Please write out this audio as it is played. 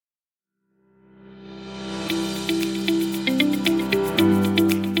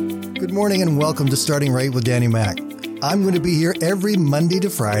Good morning and welcome to Starting Right with Danny Mac. I'm going to be here every Monday to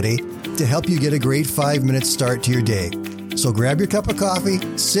Friday to help you get a great 5-minute start to your day. So grab your cup of coffee,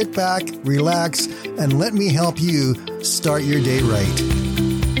 sit back, relax, and let me help you start your day right.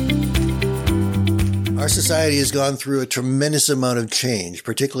 Our society has gone through a tremendous amount of change,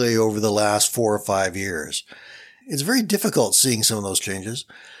 particularly over the last 4 or 5 years. It's very difficult seeing some of those changes.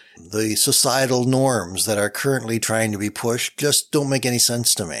 The societal norms that are currently trying to be pushed just don't make any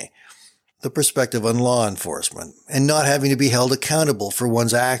sense to me. The perspective on law enforcement and not having to be held accountable for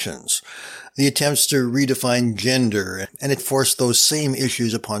one's actions. The attempts to redefine gender and enforce those same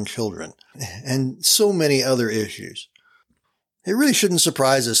issues upon children. And so many other issues. It really shouldn't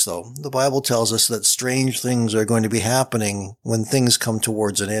surprise us, though. The Bible tells us that strange things are going to be happening when things come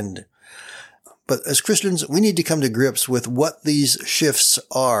towards an end. But as Christians, we need to come to grips with what these shifts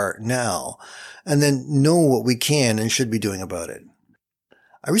are now, and then know what we can and should be doing about it.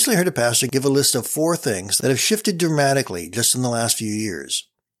 I recently heard a pastor give a list of 4 things that have shifted dramatically just in the last few years.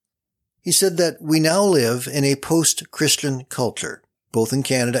 He said that we now live in a post-Christian culture, both in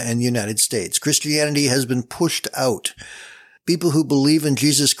Canada and the United States. Christianity has been pushed out. People who believe in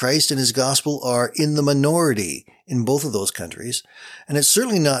Jesus Christ and his gospel are in the minority in both of those countries, and it's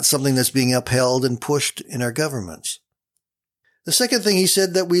certainly not something that's being upheld and pushed in our governments. The second thing he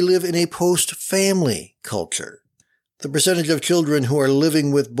said that we live in a post-family culture. The percentage of children who are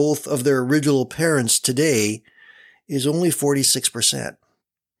living with both of their original parents today is only 46%.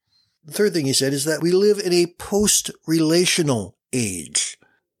 The third thing he said is that we live in a post-relational age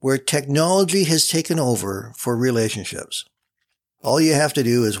where technology has taken over for relationships. All you have to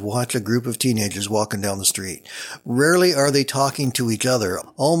do is watch a group of teenagers walking down the street. Rarely are they talking to each other.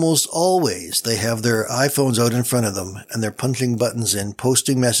 Almost always they have their iPhones out in front of them and they're punching buttons in,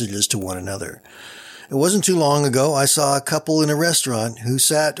 posting messages to one another. It wasn't too long ago I saw a couple in a restaurant who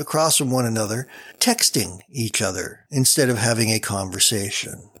sat across from one another, texting each other instead of having a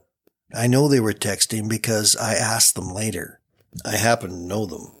conversation. I know they were texting because I asked them later. I happen to know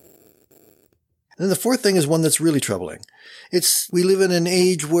them. And the fourth thing is one that's really troubling. We live in an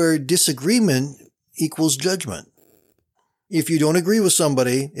age where disagreement equals judgment. If you don't agree with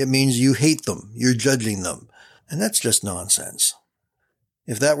somebody, it means you hate them, you're judging them. And that's just nonsense.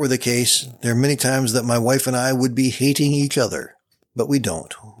 If that were the case, there are many times that my wife and I would be hating each other. But we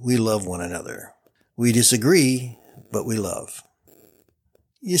don't. We love one another. We disagree, but we love.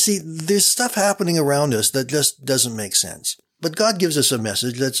 You see, there's stuff happening around us that just doesn't make sense. But God gives us a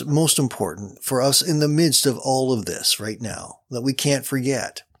message that's most important for us in the midst of all of this right now, that we can't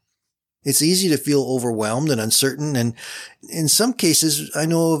forget. It's easy to feel overwhelmed and uncertain, and in some cases, I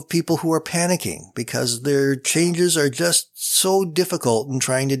know of people who are panicking because their changes are just so difficult in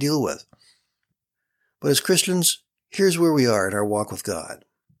trying to deal with. But as Christians, here's where we are in our walk with God.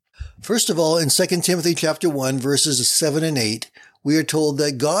 First of all, in 2 Timothy chapter 1, verses 7 and 8, we are told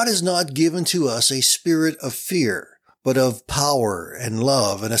that God has not given to us a spirit of fear, but of power and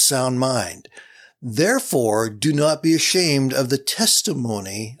love and a sound mind. Therefore, do not be ashamed of the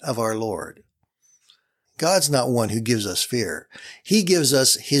testimony of our Lord. God's not one who gives us fear. He gives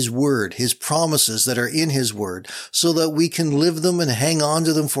us his word, his promises that are in his word, so that we can live them and hang on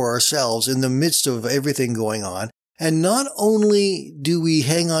to them for ourselves in the midst of everything going on. And not only do we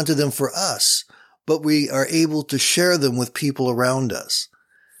hang on to them for us, but we are able to share them with people around us.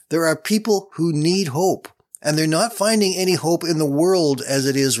 There are people who need hope. And they're not finding any hope in the world as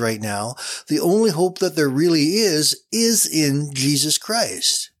it is right now. The only hope that there really is in Jesus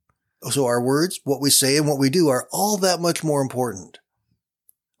Christ. So our words, what we say, and what we do are all that much more important.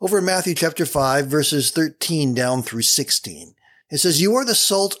 Over in Matthew chapter 5, verses 13 down through 16, it says, "You are the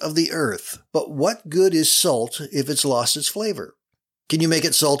salt of the earth, but what good is salt if it's lost its flavor? Can you make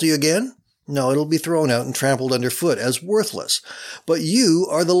it salty again? No, it'll be thrown out and trampled underfoot as worthless. But you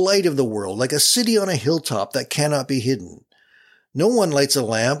are the light of the world, like a city on a hilltop that cannot be hidden. No one lights a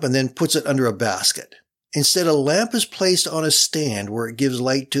lamp and then puts it under a basket. Instead, a lamp is placed on a stand where it gives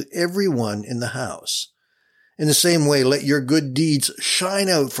light to everyone in the house. In the same way, let your good deeds shine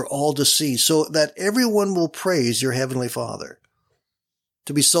out for all to see, so that everyone will praise your heavenly Father."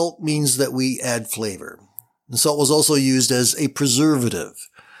 To be salt means that we add flavor. And salt was also used as a preservative.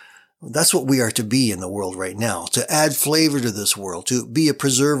 That's what we are to be in the world right now, to add flavor to this world, to be a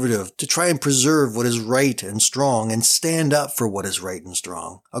preservative, to try and preserve what is right and strong and stand up for what is right and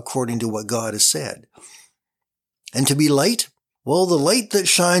strong, according to what God has said. And to be light? Well, the light that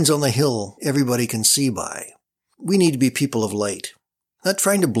shines on the hill everybody can see by. We need to be people of light, not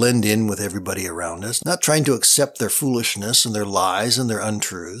trying to blend in with everybody around us, not trying to accept their foolishness and their lies and their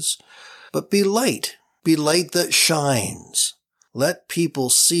untruths, but be light that shines. Let people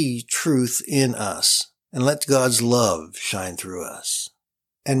see truth in us, and let God's love shine through us.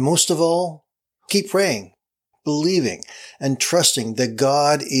 And most of all, keep praying, believing, and trusting that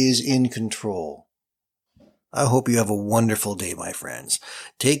God is in control. I hope you have a wonderful day, my friends.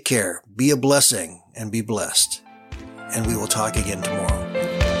 Take care, be a blessing, and be blessed. And we will talk again tomorrow.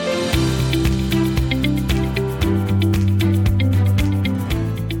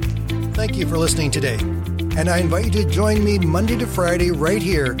 Thank you for listening today. And I invite you to join me Monday to Friday right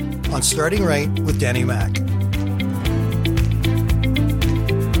here on Starting Right with Danny Mack.